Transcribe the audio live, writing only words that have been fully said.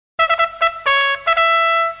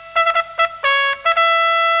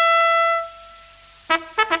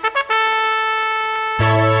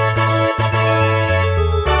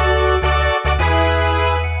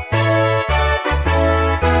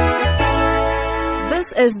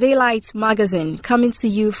This is Daylight Magazine, coming to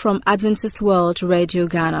you from Adventist World Radio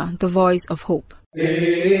Ghana, the voice of hope.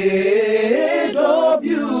 AWR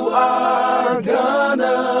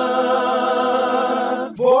Ghana,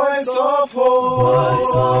 voice of hope.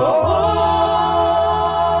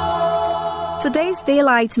 Today's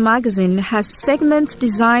Daylight Magazine has segments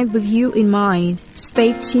designed with you in mind.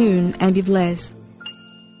 Stay tuned and be blessed.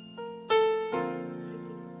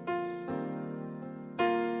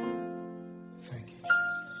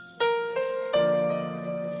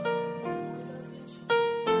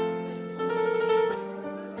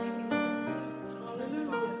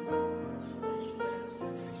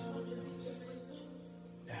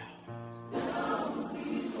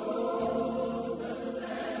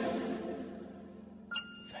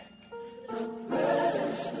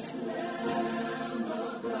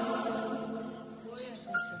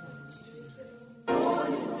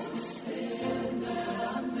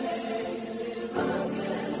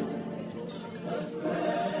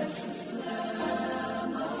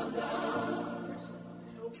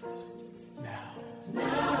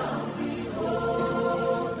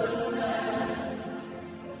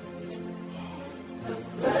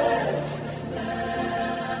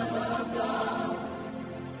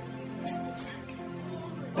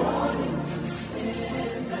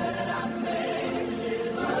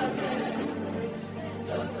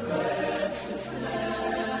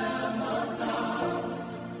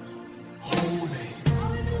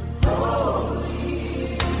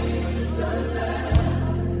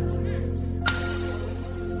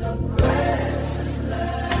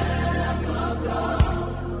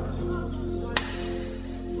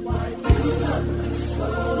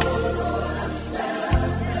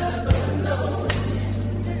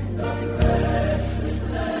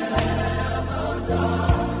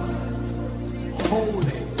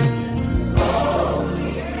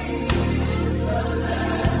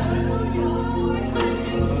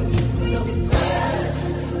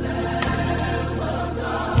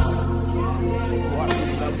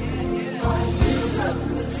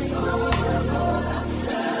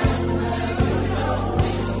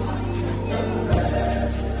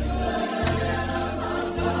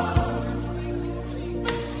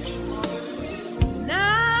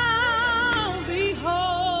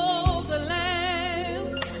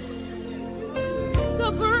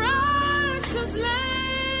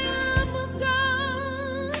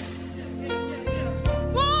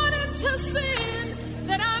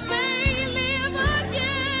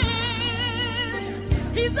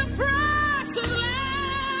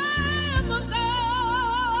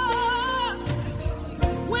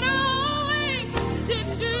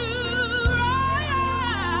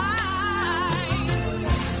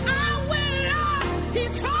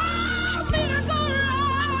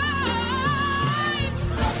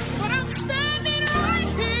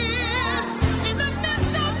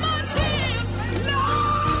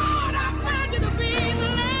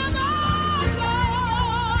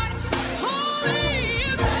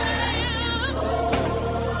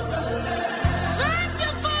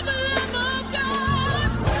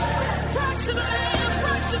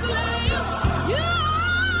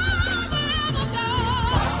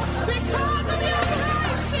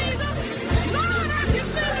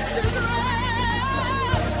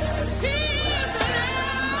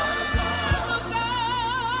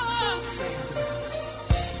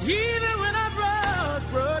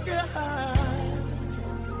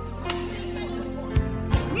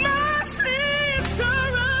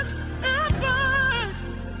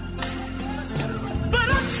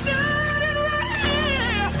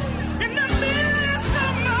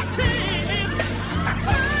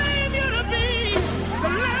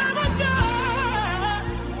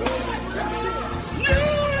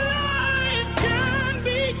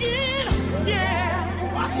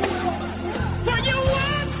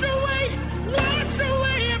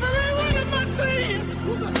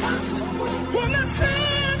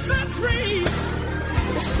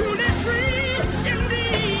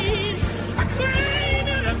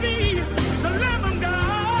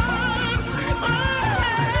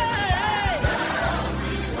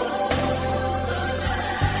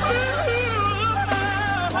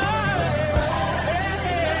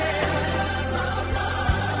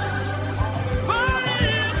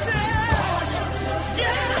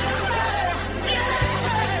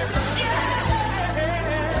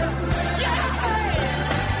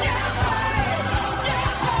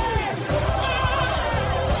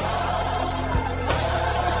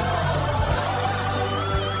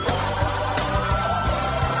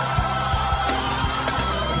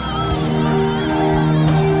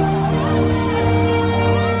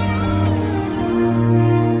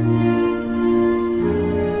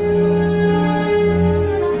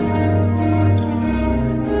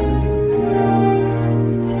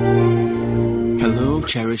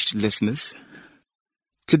 Distinguished listeners,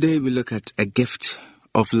 today we look at a gift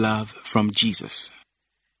of love from Jesus.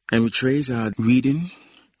 And we trace our reading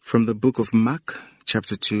from the book of Mark,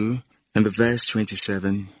 chapter 2, and the verse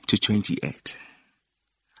 27 to 28.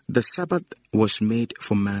 The Sabbath was made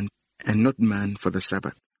for man, and not man for the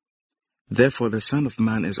Sabbath. Therefore the Son of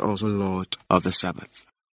Man is also Lord of the Sabbath.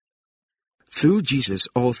 Through Jesus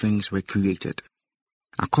all things were created.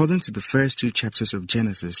 According to the first 2 chapters of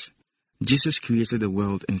Genesis, Jesus created the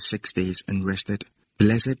world in 6 days and rested,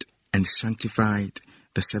 blessed and sanctified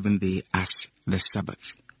the 7th day as the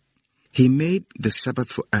Sabbath. He made the Sabbath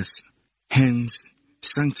for us, hence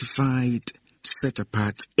sanctified, set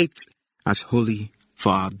apart it as holy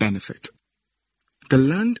for our benefit. The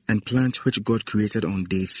land and plant which God created on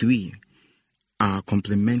day 3 are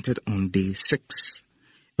complemented on day 6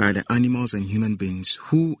 by the animals and human beings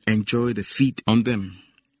who enjoy the feed on them.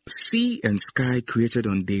 Sea and sky created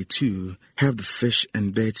on day 2 have the fish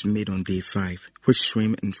and birds made on day 5, which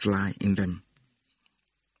swim and fly in them.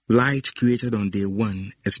 Light created on day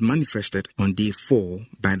 1 is manifested on day 4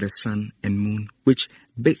 by the sun and moon, which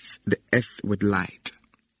bathe the earth with light.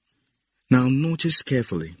 Now notice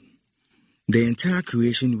carefully. The entire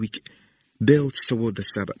creation week builds toward the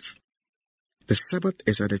Sabbath. The Sabbath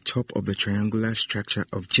is at the top of the triangular structure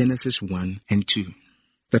of Genesis 1 and 2.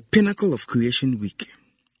 The pinnacle of creation week.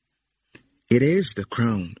 It is the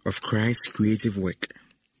crown of Christ's creative work.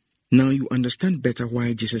 Now you understand better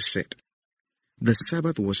why Jesus said, the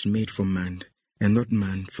Sabbath was made for man, and not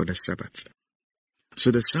man for the Sabbath.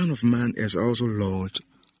 So the Son of Man is also Lord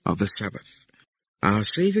of the Sabbath. Our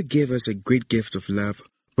Savior gave us a great gift of love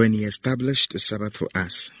when He established the Sabbath for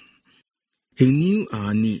us. He knew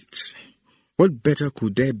our needs. What better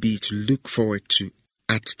could there be to look forward to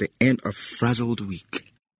at the end of a frazzled week?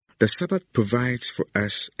 The Sabbath provides for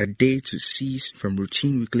us a day to cease from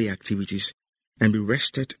routine weekly activities and be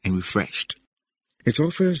rested and refreshed. It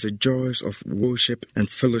offers the joys of worship and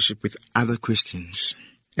fellowship with other Christians,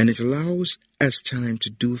 and it allows us time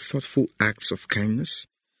to do thoughtful acts of kindness,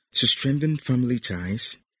 to strengthen family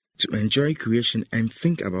ties, to enjoy creation and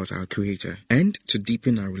think about our Creator, and to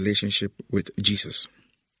deepen our relationship with Jesus.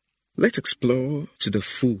 Let's explore to the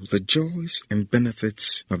full the joys and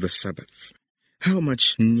benefits of the Sabbath. How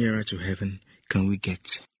much nearer to heaven can we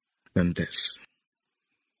get than this?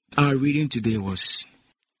 Our reading today was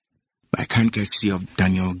by kind courtesy of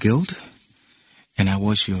Daniel Guild, and I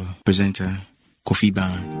was your presenter, Kofi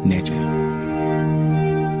Ban Nete.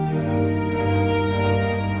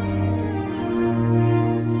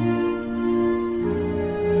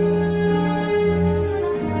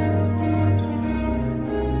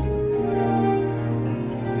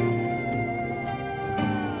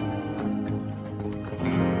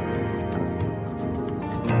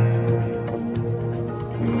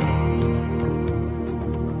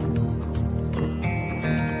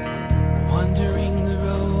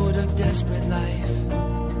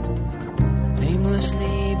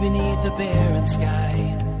 Beneath the barren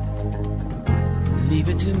sky, leave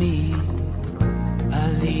it to me,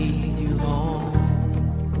 I'll lead you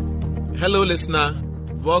home. Hello listener,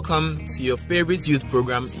 welcome to your favorite youth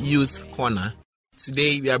program, Youth Corner.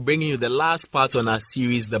 Today we are bringing you the last part on our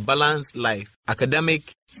series, The Balanced Life,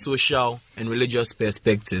 Academic, Social and Religious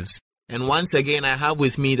Perspectives. And once again I have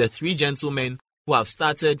with me the 3 gentlemen who have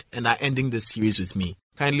started and are ending this series with me.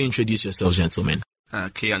 Kindly introduce yourselves, gentlemen.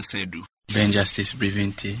 Kian Sedu. Ben Justice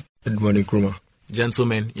Brevinti. Good morning, Kruma.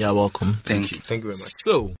 Gentlemen, you are welcome. Thank you. Thank you very much.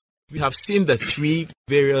 So, we have seen the 3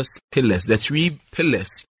 various pillars, the 3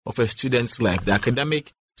 pillars of a student's life, the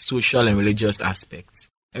academic, social, and religious aspects.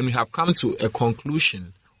 And we have come to a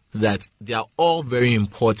conclusion that they are all very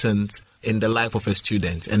important in the life of a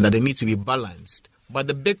student and that they need to be balanced. But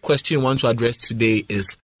the big question we want to address today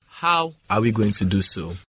is, how are we going to do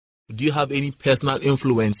so? Do you have any personal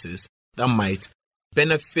influences that might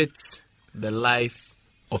benefit the life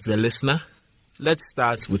of the listener? Let's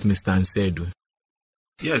start with Mr. Nsedu.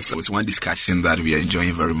 Yes, it was one discussion that we are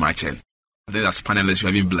enjoying very much, and I think as panelists, we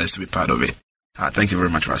have been blessed to be part of it. Thank you very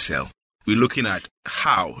much, Russell. We're looking at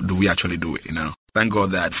how do we actually do it, Thank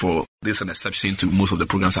God that for this an exception to most of the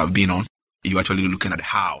programs I've been on, you're actually looking at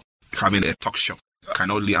how, having a talk show. I can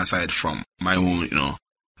only answer it from my own,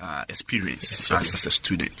 experience as a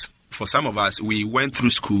student. For some of us, we went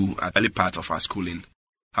through school at early part of our schooling,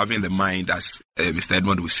 having the mind, as Mr.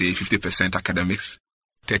 Edmond would say, 50% academics,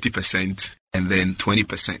 30%, and then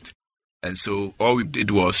 20%. And so all we did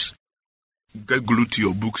was get glued to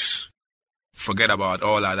your books, forget about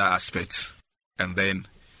all other aspects, and then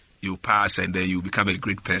you pass and then you become a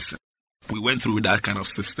great person. We went through that kind of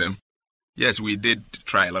system. Yes, we did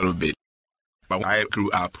try a little bit. But when I grew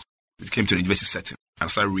up, it came to the university setting. I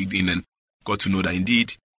started reading and got to know that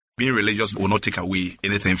indeed being religious will not take away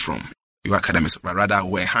anything from your academics, but rather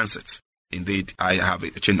will enhance it. Indeed, I have a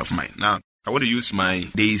change of mind. Now, I want to use my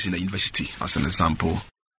days in the university as an example.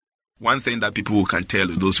 One thing that people can tell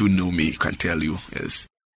you, those who know me can tell you, is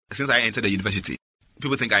since I entered the university,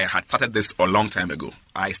 people think I had started this a long time ago.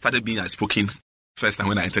 I started being outspoken first time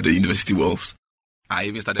when I entered the university walls. I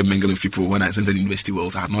even started mingling with people when I entered the university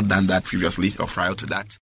walls. I had not done that previously or prior to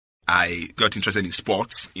that. I got interested in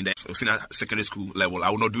sports in the senior secondary school level. I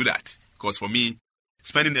would not do that because for me,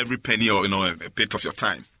 spending every penny or a bit of your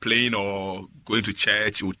time playing or going to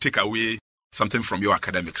church will take away something from your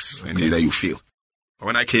academics and that you feel. But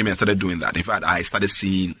when I came and started doing that, in fact, I started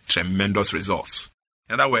seeing tremendous results.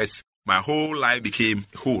 In other words, my whole life became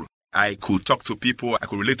whole. I could talk to people. I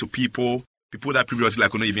could relate to people that previously I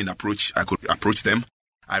could not even approach. I could approach them.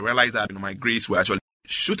 I realized that my grades were actually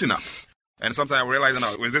shooting up. And sometimes I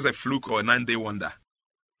realized, was this a fluke or a 9-day wonder?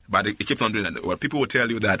 But it keeps on doing that. Well, people will tell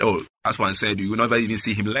you that, as one said, you will never even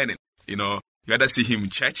see him learning. You either see him in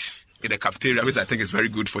church, in the cafeteria, which I think is very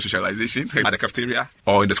good for socialization, at the cafeteria,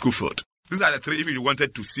 or in the school field. These are the three, if you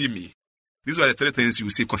wanted to see me, these were the three things you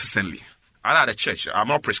will see consistently. Either at the church, I'm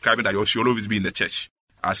not prescribing that you should always be in the church,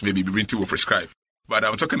 as maybe Bibrinti will prescribe. But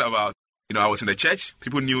I'm talking about, I was in the church,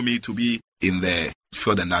 people knew me to be in the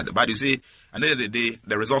field and that. But you see, at the end of the day,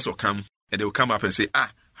 the results will come, and they will come up and say,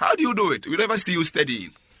 how do you do it? We never see you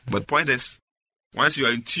studying. But point is, once you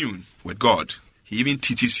are in tune with God, He even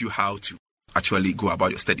teaches you how to actually go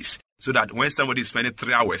about your studies. So that when somebody is spending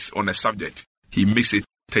 3 hours on a subject, He makes it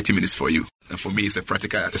 30 minutes for you. And for me, it's a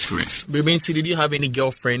practical experience. Bibrinti, did you have any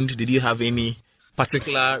girlfriend? Did you have any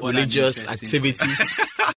particular religious activities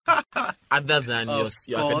other than your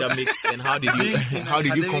academics? And how did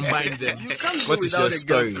you combine them? What is your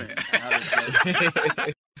story?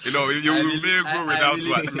 You may go without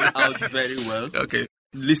one. Out very well. Okay.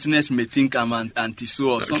 Listeners may think I'm an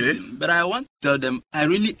anti-so or something, but I want to tell them I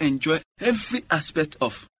really enjoy every aspect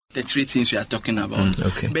of the three things we are talking about.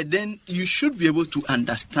 But then you should be able to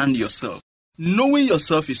understand yourself. Knowing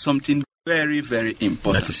yourself is something very, very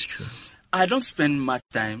important. That is true. I don't spend much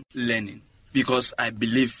time learning because I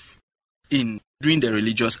believe in doing the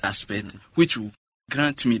religious aspect, which will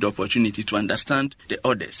grant me the opportunity to understand the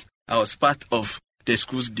others. I was part of the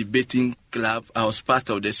school's debating club. I was part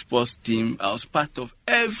of the sports team. I was part of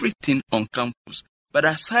everything on campus. But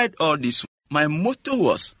aside all this, my motto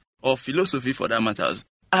was, or philosophy for that matter,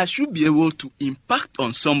 I should be able to impact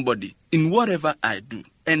on somebody in whatever I do.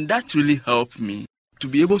 And that really helped me to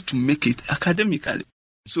be able to make it academically.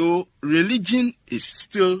 So religion is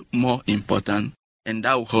still more important, and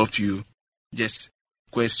that will help you just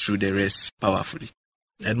quest through the rest powerfully.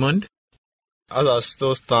 Edmund? As I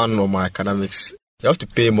still stand on my academics, you have to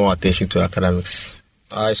pay more attention to academics.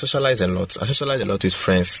 I socialize a lot. I socialize a lot with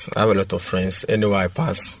friends. I have a lot of friends anywhere I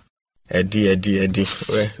pass. Eddie.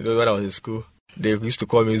 When I was in school, they used to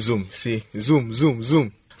call me Zoom. See,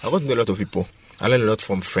 Zoom. I got to know a lot of people. I learn a lot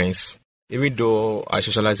from friends. Even though I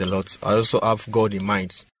socialize a lot, I also have God in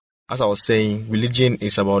mind. As I was saying, religion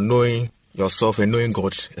is about knowing yourself and knowing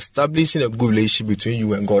God, establishing a good relationship between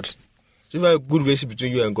you and God. If you have a good relationship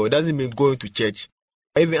between you and God, it doesn't mean going to church.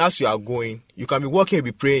 Even as you are going, you can be walking and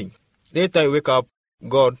be praying. Anytime you wake up,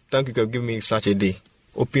 God, thank you for giving me such a day.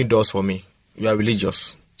 Open doors for me. You are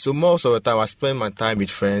religious. So most of the time, I spend my time with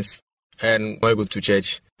friends and when I go to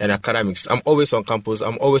church and academics. I'm always on campus.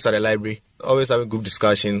 I'm always at the library. Always having group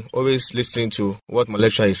discussion. Always listening to what my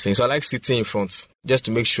lecturer is saying. So I like sitting in front just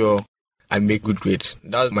to make sure I make good grades.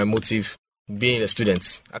 That's my motive, being a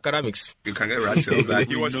student. Academics. You can get Russell that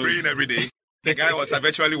he was praying every day. The guy was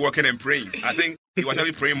eventually working and praying. I think he was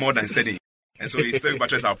actually praying more than studying. And so he still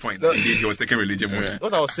buttressed our point. Indeed, he was taking religion more.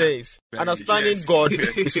 What I was saying is, understanding God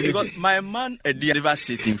is because my man Eddie never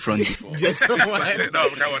sit in front before. That's a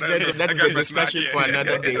discussion for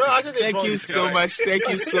another day. Thank you so much. Thank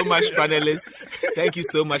you so much,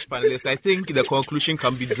 panelists. I think the conclusion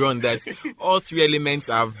can be drawn that all three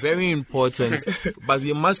elements are very important, but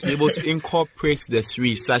we must be able to incorporate the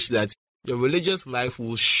three such that your religious life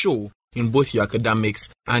will show in both your academics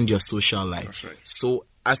and your social life. That's right. So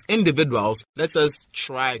as individuals, let us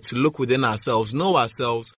try to look within ourselves,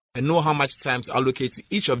 and know how much time to allocate to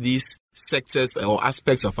each of these sectors or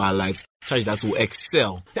aspects of our lives such that we'll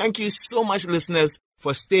excel. Thank you so much, listeners,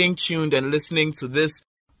 for staying tuned and listening to this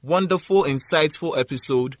wonderful, insightful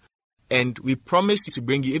episode. And we promise to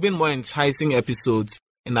bring you even more enticing episodes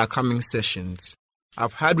in our coming sessions.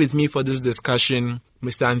 I've had with me for this discussion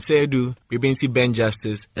Mr. Ansedu, Bibrinti Ben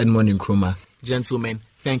Justice, and Edmund Nkrumah. Gentlemen,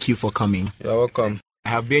 thank you for coming. You're welcome. I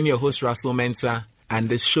have been your host, Russell Mensah, and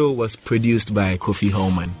this show was produced by Kofi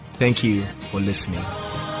Holman. Thank you for listening.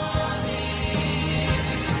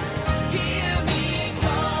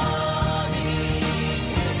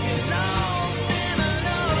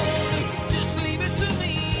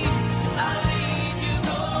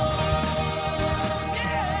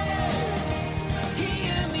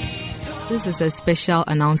 This is a special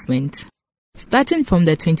announcement. Starting from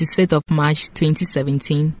the 26th of March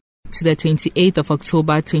 2017 to the 28th of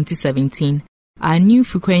October 2017, our new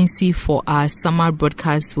frequency for our summer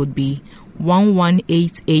broadcast would be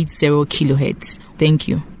 11880 kHz. Thank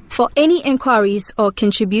you. For any inquiries or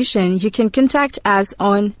contribution, you can contact us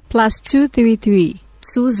on +233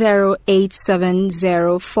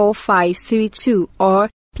 20874532 or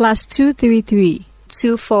 +233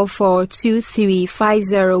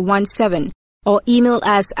 244235017 or email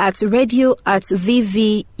us at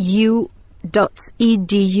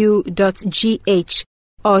radio@vvu.edu.gh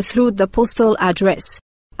or through the postal address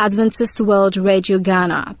Adventist World Radio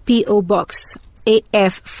Ghana, P.O. Box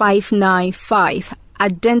AF 595,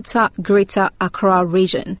 Adenta, Greater Accra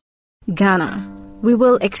Region, Ghana. We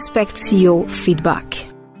will expect your feedback.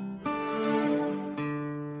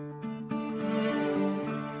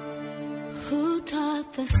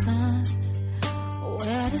 The sun,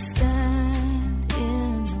 where to stand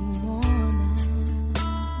in the morning,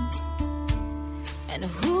 and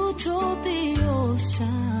who told the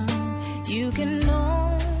ocean you can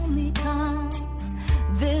only come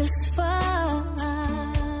this far,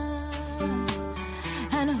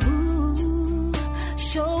 and who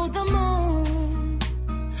showed the moon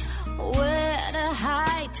where to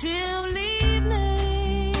hide till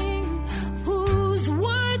evening, whose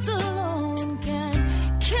words alone can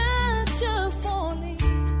catch a falling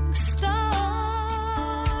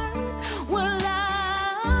star. Well,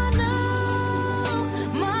 I know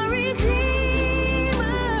my Redeemer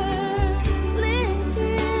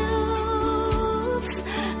lives.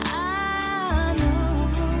 I know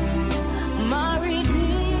my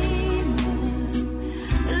Redeemer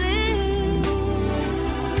lives.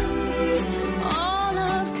 All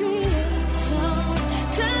of creation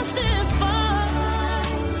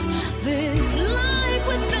testifies this life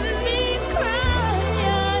within me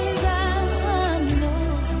cries. I know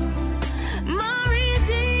my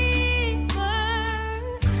Redeemer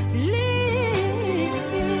lives.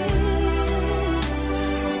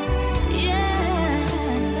 Yeah,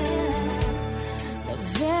 the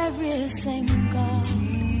very same God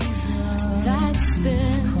that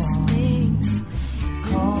spins things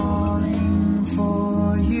Calling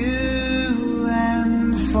for you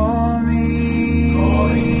and for me.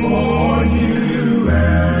 Calling for you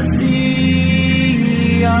and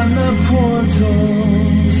see on the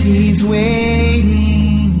portals he's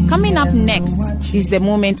waiting. Coming up next is the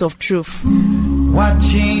moment of truth.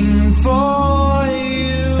 Watching for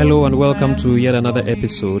you. Hello and welcome to yet another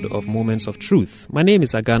episode of Moments of Truth. My name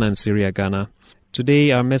is Agana and Syria Agana.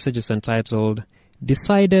 Today our message is entitled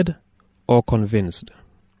Decided or Convinced.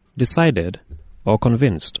 Decided or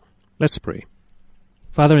convinced. Let's pray.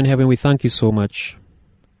 Father in heaven, we thank you so much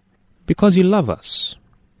because you love us,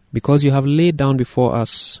 because you have laid down before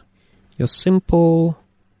us your simple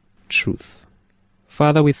truth.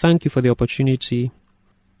 Father, we thank you for the opportunity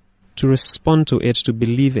to respond to it, to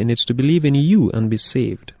believe in it, to believe in you and be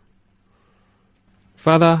saved.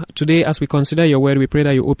 Father, today as we consider your word, we pray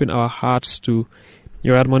that you open our hearts to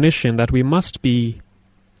your admonition that we must be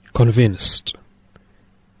convinced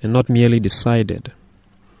and not merely decided.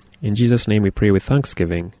 In Jesus' name we pray with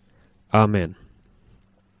thanksgiving. Amen.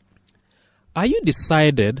 Are you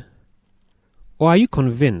decided or are you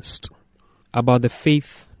convinced about the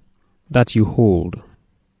faith that you hold?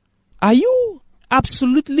 Are you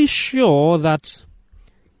absolutely sure that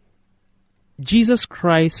Jesus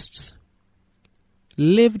Christ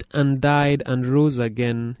lived and died and rose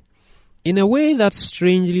again in a way that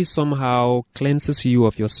strangely somehow cleanses you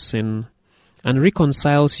of your sin and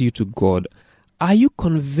reconciles you to God? Are you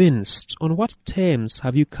convinced? On what terms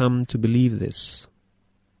have you come to believe this?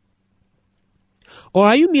 Or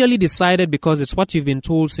are you merely decided because it's what you've been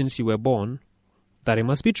told since you were born that it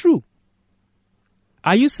must be true?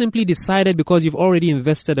 Are you simply decided because you've already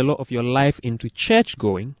invested a lot of your life into church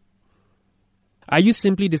going? Are you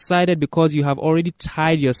simply decided because you have already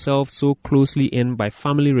tied yourself so closely in by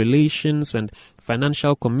family relations and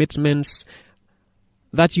financial commitments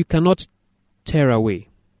that you cannot tear away?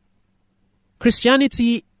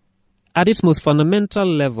 Christianity, at its most fundamental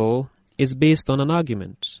level, is based on an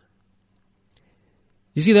argument.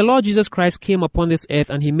 You see, the Lord Jesus Christ came upon this earth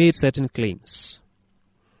and he made certain claims.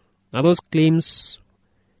 Now, those claims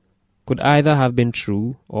could either have been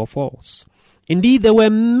true or false. Indeed, there were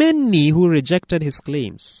many who rejected his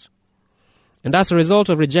claims. And as a result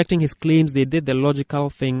of rejecting his claims, they did the logical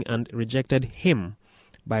thing and rejected him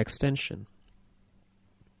by extension.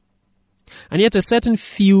 And yet a certain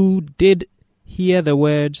few did hear the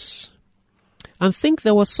words and think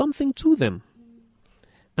there was something to them,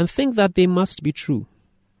 and think that they must be true.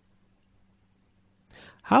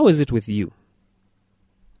 How is it with you?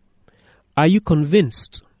 Are you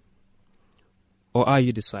convinced, or are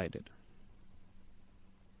you decided?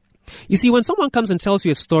 You see, when someone comes and tells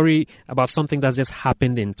you a story about something that's just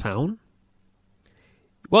happened in town,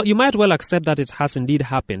 well, you might well accept that it has indeed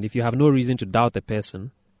happened if you have no reason to doubt the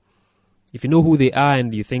person. If you know who they are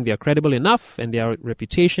and you think they are credible enough and their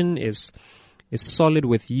reputation is solid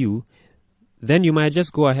with you, then you might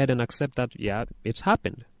just go ahead and accept that, yeah, it's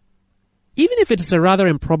happened. Even if it is a rather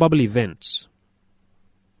improbable event,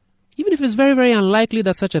 even if it's very, very unlikely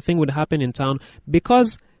that such a thing would happen in town,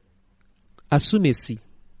 because Asumesi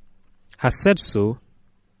has said so,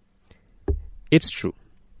 it's true.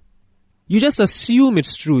 You just assume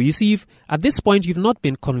it's true. You see, if at this point you've not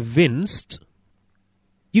been convinced,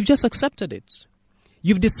 you've just accepted it.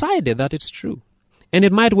 You've decided that it's true. And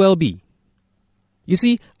it might well be. You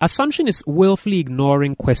see, assumption is willfully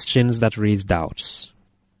ignoring questions that raise doubts.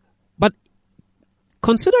 But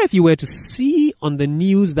consider if you were to see on the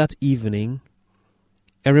news that evening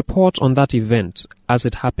a report on that event as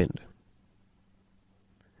it happened.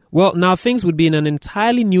 Well, now things would be in an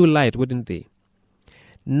entirely new light, wouldn't they?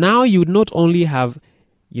 Now you'd not only have,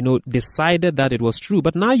 decided that it was true,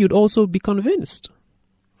 but now you'd also be convinced.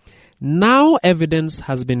 Now evidence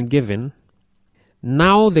has been given.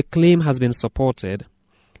 Now the claim has been supported.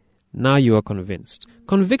 Now you are convinced.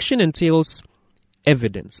 Conviction entails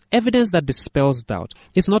evidence. Evidence that dispels doubt.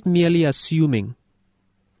 It's not merely assuming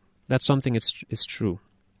that something is true.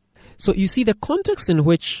 So you see, the context in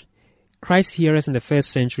which Christ's hearers in the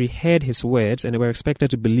first century heard his words and they were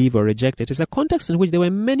expected to believe or reject it is a context in which there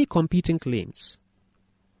were many competing claims.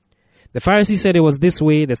 The Pharisees said it was this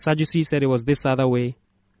way. The Sadducees said it was this other way.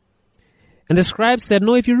 And the scribes said,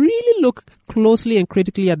 no, if you really look closely and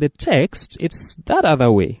critically at the text, it's that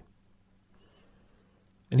other way.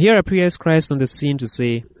 And here appears Christ on the scene to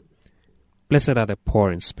say, blessed are the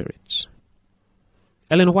poor in spirit.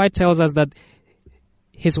 Ellen White tells us that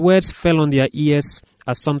his words fell on their ears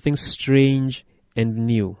as something strange and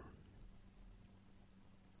new.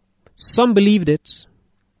 Some believed it,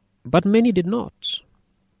 but many did not.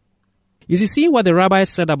 You see, seeing what the rabbi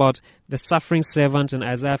said about the suffering servant in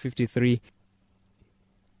Isaiah 53,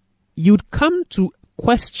 you'd come to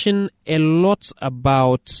question a lot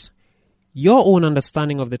about your own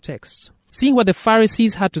understanding of the text. Seeing what the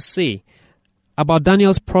Pharisees had to say about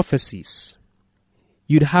Daniel's prophecies,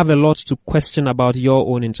 you'd have a lot to question about your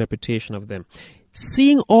own interpretation of them.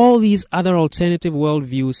 Seeing all these other alternative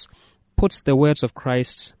worldviews puts the words of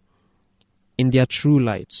Christ in their true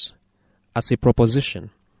light as a proposition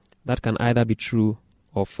that can either be true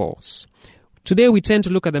or false. Today we tend to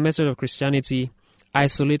look at the message of Christianity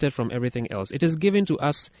isolated from everything else. It is given to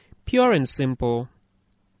us pure and simple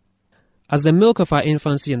as the milk of our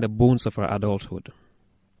infancy and the bones of our adulthood.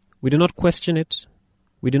 We do not question it.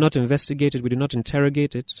 We do not investigate it. We do not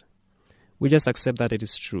interrogate it. We just accept that it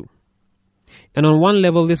is true. And on one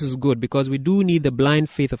level, this is good because we do need the blind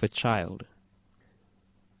faith of a child.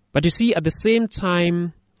 But you see, at the same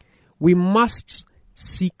time, we must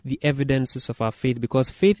seek the evidences of our faith because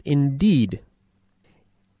faith indeed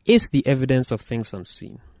is the evidence of things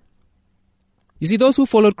unseen. You see, those who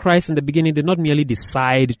followed Christ in the beginning did not merely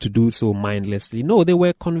decide to do so mindlessly. No, they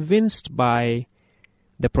were convinced by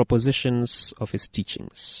the propositions of his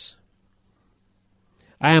teachings.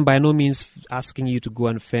 I am by no means asking you to go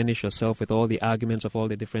and furnish yourself with all the arguments of all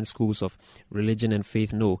the different schools of religion and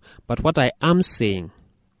faith, no. But what I am saying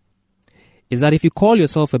is that if you call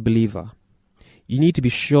yourself a believer, you need to be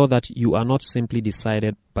sure that you are not simply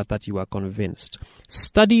decided, but that you are convinced.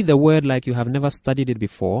 Study the word like you have never studied it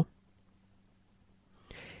before.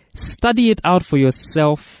 Study it out for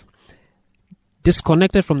yourself,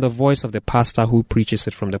 disconnected from the voice of the pastor who preaches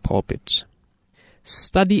it from the pulpit.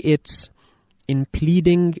 Study it in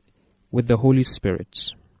pleading with the Holy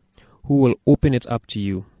Spirit, who will open it up to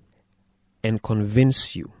you and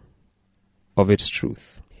convince you of its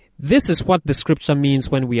truth. This is what the scripture means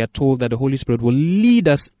when we are told that the Holy Spirit will lead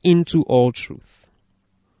us into all truth.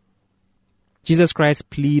 Jesus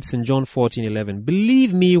Christ pleads in John 14:11,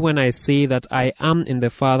 believe me when I say that I am in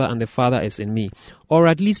the Father and the Father is in me, or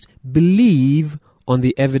at least believe on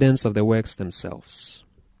the evidence of the works themselves.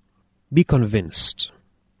 Be convinced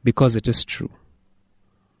because it is true.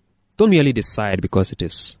 Don't merely decide because it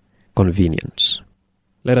is convenient.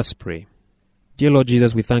 Let us pray. Dear Lord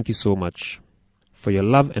Jesus, we thank you so much for your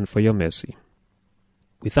love and for your mercy.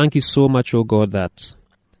 We thank you so much, O God, that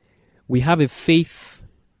we have a faith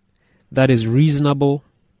that is reasonable.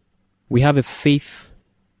 We have a faith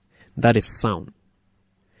that is sound.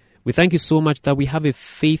 We thank you so much that we have a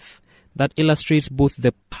faith that illustrates both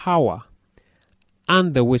the power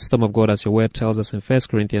and the wisdom of God, as your word tells us in 1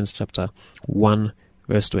 Corinthians chapter 1,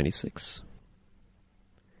 verse 26.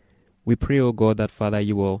 We pray, O God, that, Father,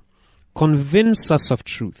 you will convince us of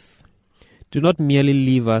truth. Do not merely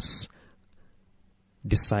leave us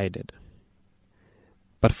decided,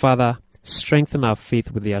 but, Father, strengthen our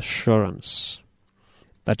faith with the assurance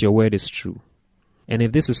that your word is true. And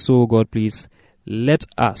if this is so, God, please let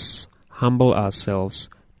us humble ourselves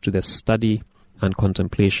to the study and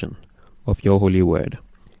contemplation of your holy word.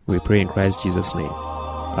 We pray in Christ Jesus' name.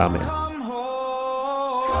 Amen.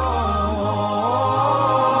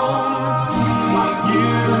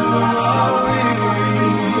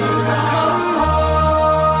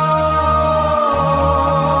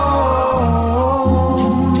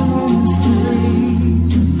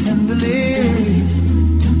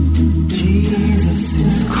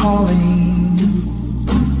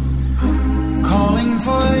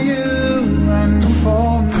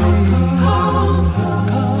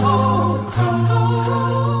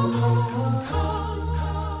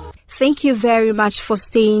 Thank you very much for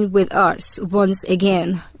staying with us once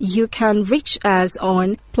again. You can reach us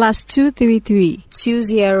on +233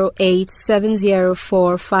 208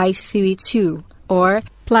 704 532 or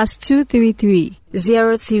 +233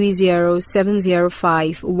 030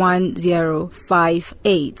 705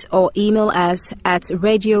 1058 or email us at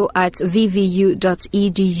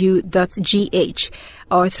radio@vvu.edu.gh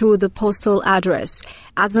or through the postal address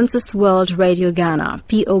Adventist World Radio Ghana,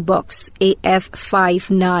 P.O. Box AF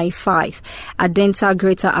 595, Adenta,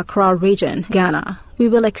 Greater Accra Region, Ghana. We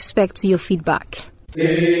will expect your feedback.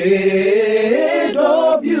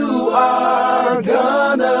 AWR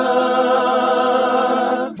Ghana,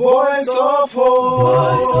 Voice of Hope.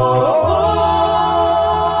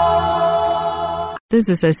 This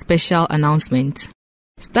is a special announcement.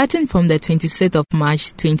 Starting from the 26th of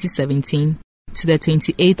March 2017 to the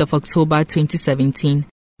 28th of October 2017,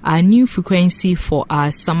 our new frequency for our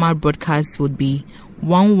summer broadcast would be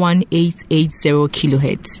 11880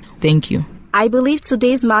 kHz. Thank you. I believe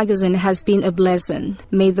today's magazine has been a blessing.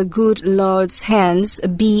 May the good Lord's hands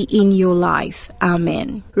be in your life.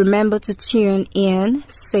 Amen. Remember to tune in,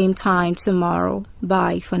 same time tomorrow.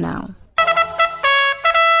 Bye for now.